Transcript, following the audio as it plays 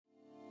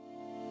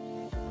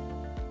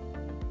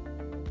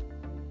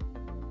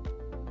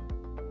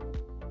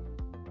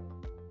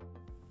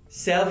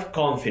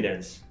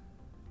Self-confidence.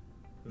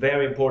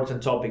 Very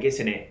important topic,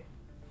 isn't it?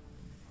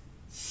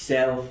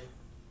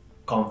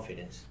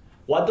 Self-confidence.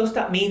 What does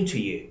that mean to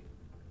you?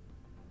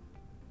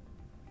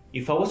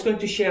 If I was going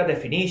to share a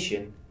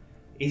definition,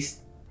 is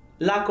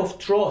lack of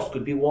trust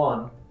could be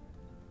one.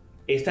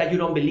 It's that you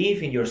don't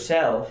believe in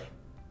yourself.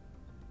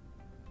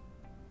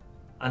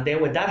 And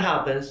then when that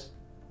happens,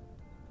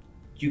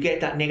 you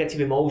get that negative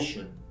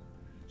emotion.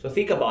 So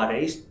think about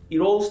it. It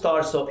all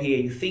starts up here.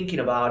 You're thinking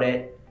about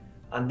it.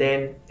 And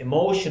then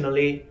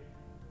emotionally,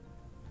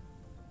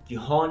 you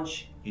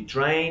hunch, you're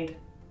drained.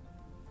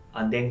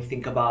 And then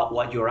think about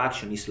what your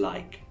action is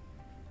like.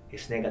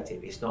 It's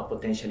negative. It's not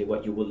potentially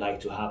what you would like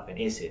to happen,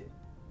 is it?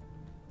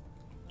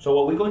 So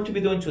what we're going to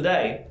be doing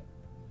today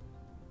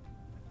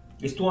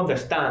is to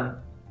understand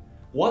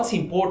what's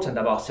important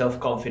about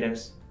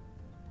self-confidence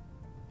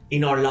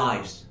in our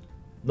lives,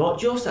 not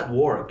just at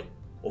work.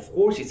 Of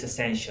course, it's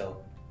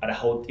essential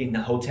in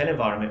a hotel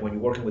environment when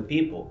you're working with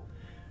people.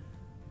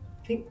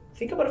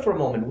 Think about it for a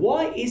moment.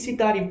 Why is it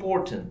that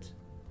important?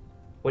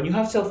 When you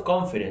have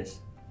self-confidence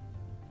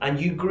and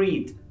you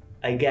greet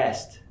a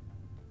guest,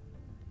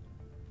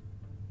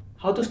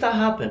 how does that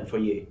happen for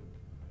you?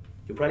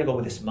 You probably go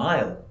with a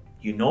smile.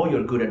 You know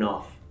you're good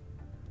enough.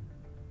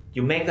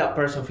 You make that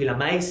person feel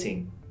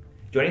amazing.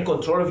 You're in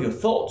control of your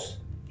thoughts,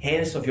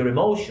 hence of your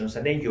emotions,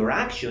 and then your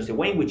actions, the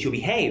way in which you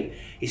behave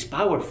is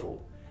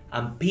powerful.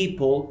 And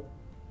people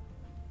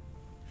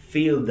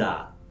feel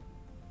that,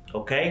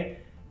 okay?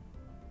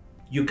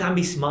 You can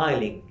be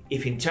smiling.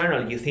 If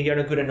internally you think you're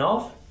not good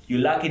enough, you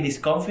lack in this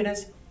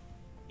confidence,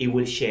 it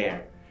will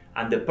share.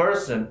 And the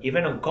person,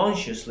 even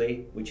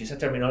unconsciously, which is a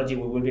terminology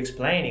we will be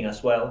explaining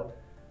as well,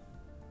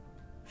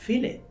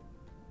 feel it.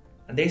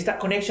 And there's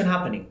that connection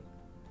happening.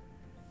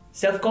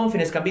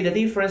 Self-confidence can be the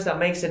difference that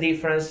makes a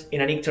difference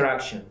in an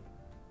interaction.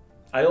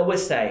 I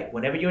always say,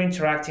 whenever you're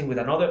interacting with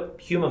another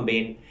human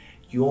being,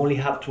 you only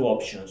have two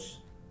options.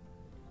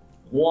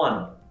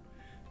 One,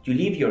 you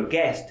leave your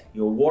guest,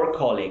 your work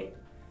colleague,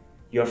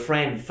 your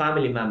friend,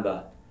 family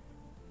member,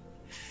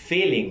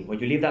 feeling when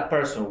you leave that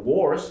person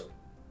worse,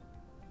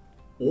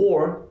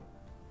 or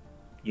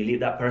you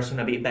leave that person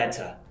a bit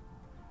better.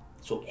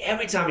 So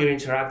every time you're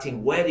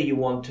interacting, where do you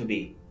want to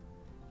be?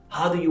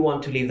 How do you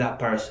want to leave that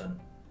person?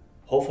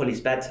 Hopefully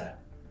it's better.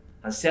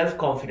 And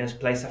self-confidence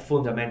plays a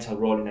fundamental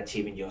role in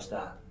achieving just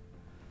that.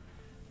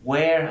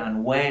 Where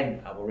and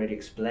when, I've already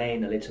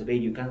explained a little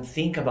bit, you can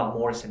think about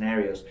more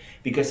scenarios,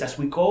 because as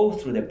we go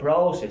through the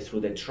process,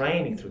 through the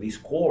training, through this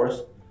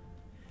course,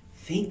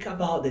 think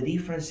about the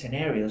different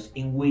scenarios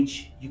in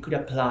which you could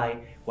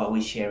apply what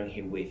we're sharing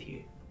here with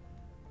you.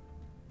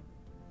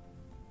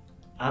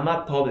 I'm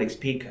a public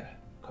speaker,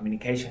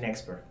 communication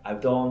expert. I've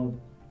done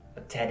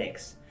a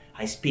TEDx.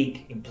 I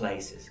speak in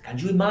places. Can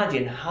you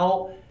imagine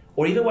how,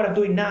 or even what I'm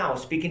doing now,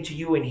 speaking to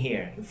you in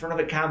here, in front of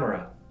a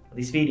camera,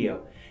 this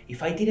video,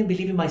 if I didn't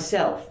believe in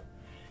myself,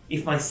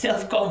 if my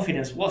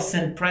self-confidence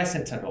wasn't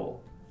present at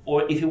all,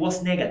 or if it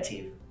was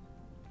negative,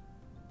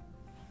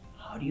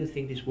 how do you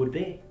think this would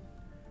be?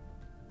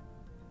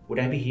 Would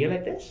I be here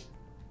like this?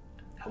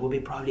 I would be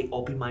probably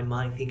opening my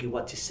mind, thinking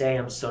what to say.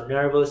 I'm so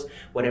nervous.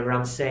 Whatever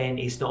I'm saying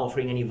is not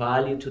offering any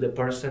value to the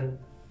person,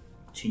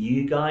 to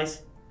you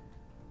guys.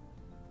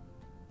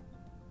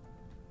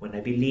 When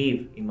I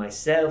believe in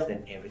myself,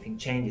 then everything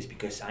changes,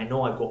 because I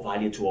know I've got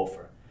value to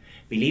offer.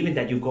 Believing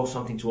that you've got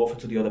something to offer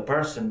to the other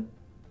person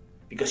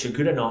because you're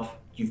good enough,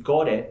 you've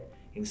got it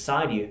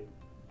inside you,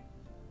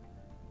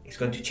 it's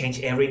going to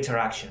change every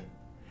interaction.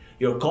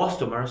 Your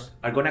customers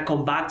are going to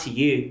come back to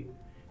you.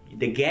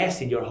 The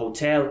guest in your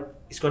hotel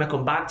is going to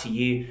come back to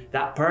you.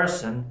 That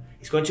person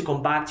is going to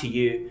come back to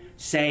you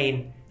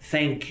saying,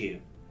 thank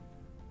you.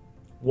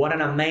 What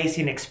an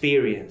amazing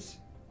experience.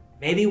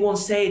 Maybe he won't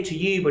say it to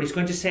you, but he's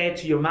going to say it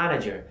to your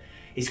manager.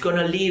 He's going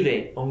to leave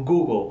it on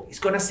Google. He's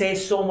going to say it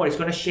somewhere. He's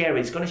going to share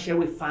it. He's going to share it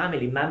with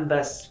family,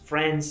 members,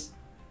 friends.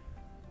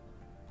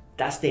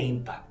 That's the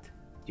impact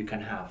you can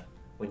have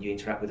when you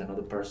interact with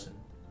another person.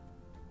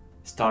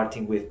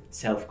 Starting with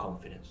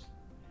self-confidence.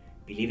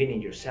 Believing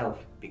in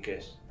yourself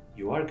because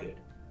you are good.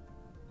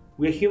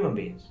 We're human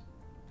beings.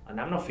 And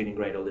I'm not feeling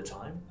great all the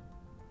time.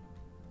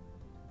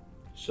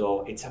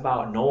 So it's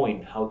about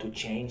knowing how to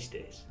change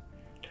this.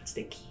 That's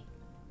the key.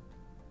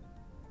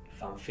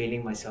 If I'm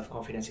feeling my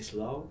self-confidence is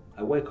low,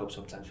 I wake up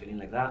sometimes feeling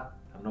like that.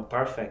 I'm not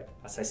perfect.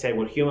 As I say,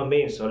 we're human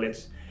beings, so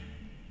let's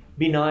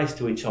be nice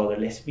to each other.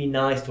 Let's be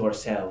nice to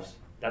ourselves.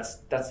 That's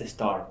the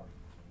start.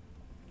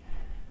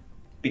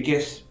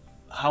 Because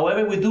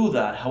however we do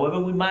that, however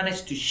we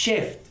manage to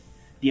shift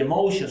the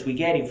emotions we're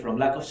getting from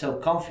lack of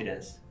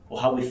self-confidence,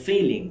 or how we're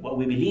feeling, what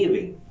we're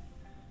believing,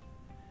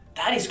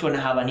 that is going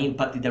to have an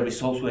impact in the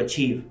results we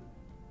achieve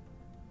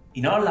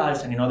in our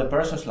lives and in other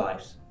person's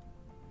lives.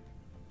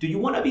 Do you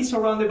want to be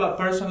surrounded by a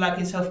person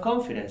lacking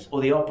self-confidence,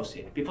 or the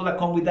opposite? People that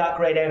come with that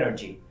great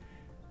energy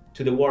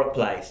to the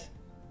workplace.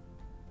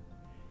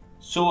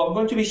 So I'm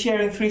going to be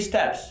sharing 3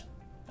 steps.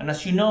 And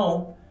as you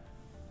know,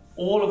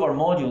 all of our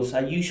modules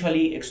are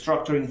usually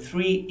structured in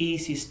 3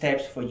 easy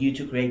steps for you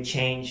to create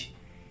change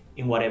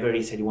in whatever it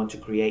is that you want to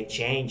create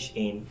change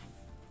in,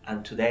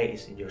 and today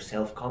is in your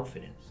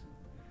self-confidence.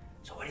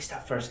 So what is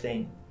that first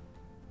thing?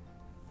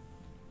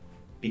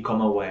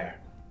 Become aware.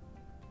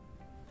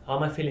 How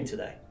am I feeling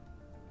today?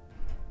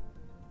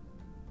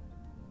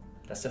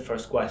 That's the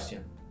first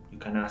question you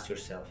can ask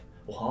yourself.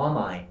 Well, how am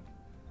I?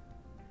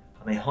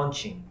 Am I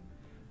hunching?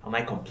 Am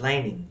I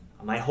complaining?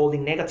 Am I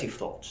holding negative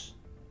thoughts?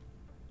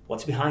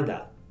 What's behind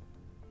that?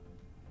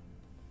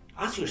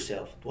 Ask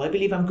yourself, do I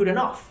believe I'm good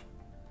enough?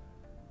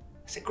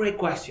 It's a great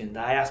question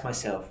that I ask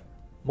myself.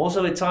 Most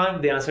of the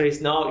time, the answer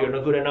is no, you're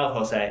not good enough,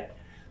 Jose.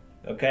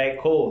 Okay,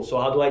 cool. So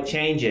how do I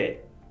change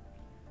it?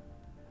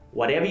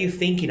 Whatever you're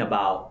thinking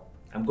about,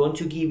 I'm going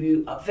to give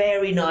you a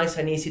very nice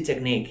and easy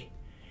technique,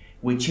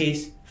 which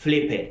is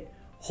flip it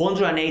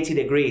 180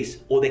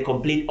 degrees or the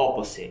complete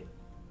opposite.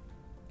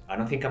 I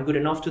don't think I'm good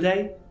enough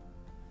today.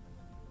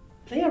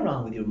 Play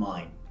around with your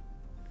mind.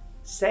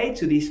 Say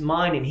to this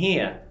mind in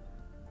here,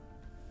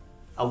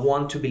 I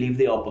want to believe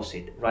the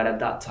opposite right at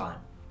that time.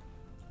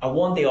 I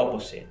want the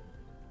opposite.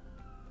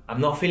 I'm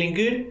not feeling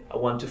good, I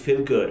want to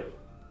feel good.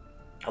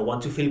 I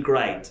want to feel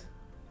great.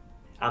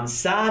 I'm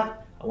sad,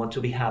 I want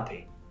to be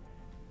happy.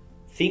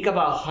 Think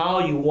about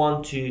how you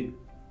want to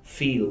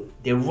feel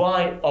the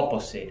right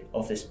opposite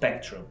of the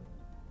spectrum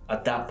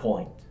at that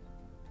point.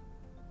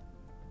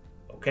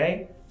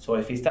 Okay? So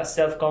if it's that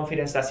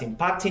self-confidence that's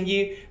impacting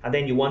you and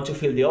then you want to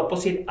feel the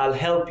opposite, I'll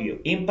help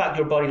you. Impact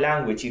your body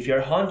language. If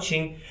you're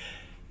hunching,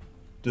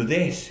 do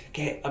this.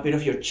 Get a bit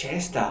of your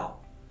chest out.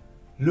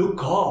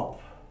 Look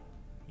up.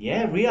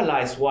 Yeah,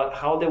 realize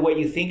how the way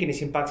you're thinking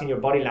is impacting your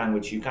body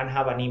language. You can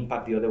have an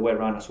impact the other way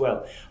around as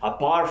well.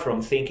 Apart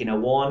from thinking, I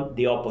want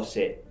the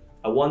opposite.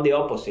 I want the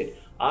opposite.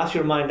 Ask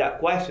your mind that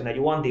question that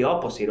you want the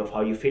opposite of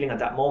how you're feeling at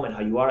that moment,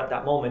 how you are at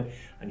that moment,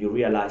 and you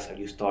realize how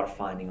you start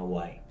finding a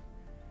way.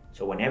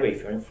 So whenever,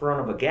 if you're in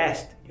front of a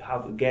guest, you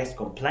have a guest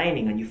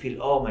complaining and you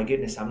feel, oh my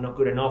goodness, I'm not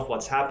good enough,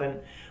 what's happened?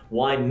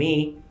 Why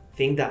me?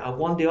 Think that I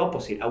want the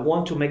opposite. I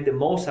want to make the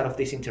most out of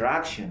this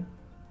interaction.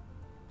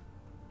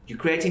 You're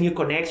creating new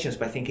connections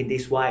by thinking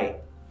this way.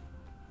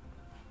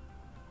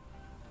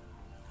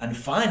 And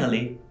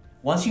finally,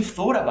 once you've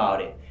thought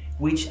about it,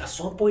 which at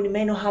some point it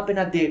may not happen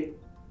at the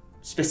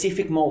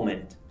specific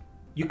moment,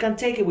 you can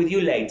take it with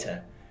you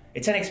later.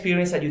 It's an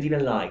experience that you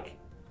didn't like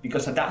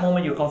because at that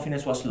moment your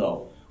confidence was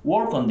low.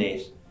 Work on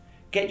this.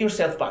 Get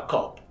yourself back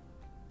up.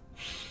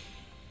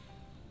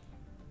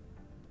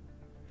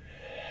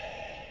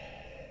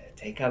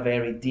 Take a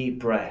very deep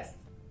breath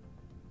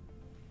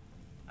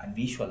and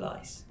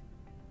visualize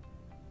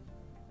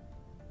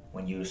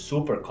when you're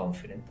super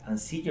confident and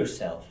see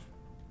yourself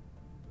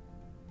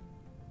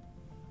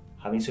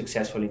having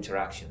successful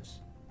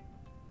interactions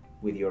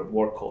with your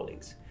work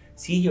colleagues.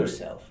 See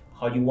yourself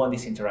how you want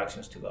these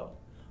interactions to go.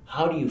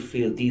 How do you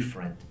feel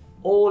different?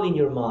 All in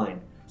your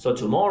mind. So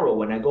tomorrow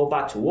when I go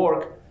back to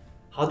work,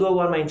 how do I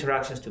want my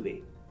interactions to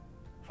be?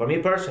 For me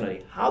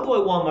personally, how do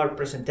I want my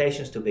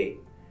presentations to be?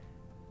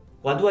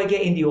 What do I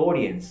get in the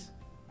audience?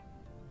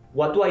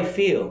 What do I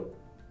feel?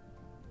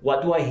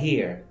 What do I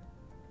hear?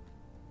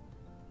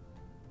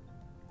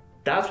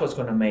 That's what's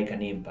going to make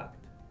an impact.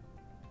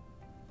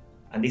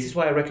 And this is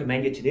what I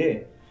recommend you to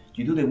do.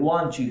 You do the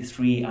 1, 2,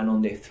 3, and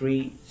on the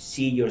 3,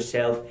 see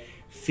yourself,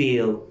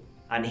 feel,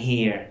 and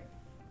hear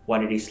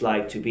what it is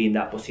like to be in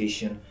that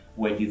position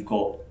where you've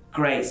got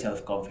great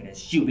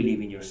self-confidence, you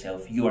believe in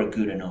yourself, you are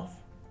good enough.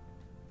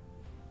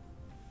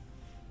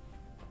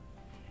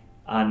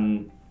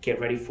 And get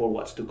ready for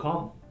what's to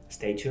come.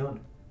 Stay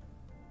tuned.